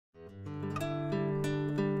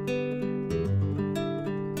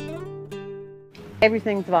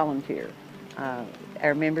Everything's volunteer.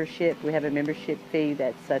 Our membership, we have a membership fee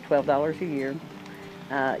that's $12 a year.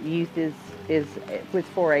 Youth is with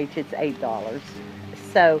 4-H, it's $8.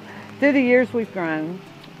 So through the years we've grown.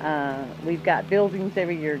 We've got buildings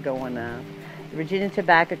every year going up. The Virginia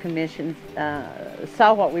Tobacco Commission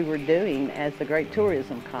saw what we were doing as a great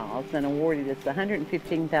tourism cause and awarded us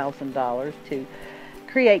 $115,000 to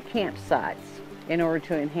create campsites in order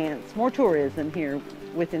to enhance more tourism here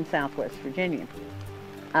within Southwest Virginia.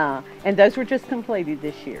 And those were just completed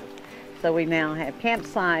this year. So we now have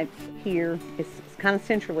campsites here. It's kind of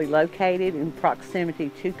centrally located in proximity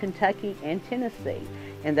to Kentucky and Tennessee.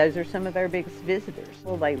 And those are some of our biggest visitors.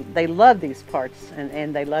 Well, they love these parts,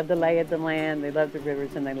 and they love the lay of the land, they love the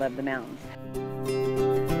rivers, and they love the mountains.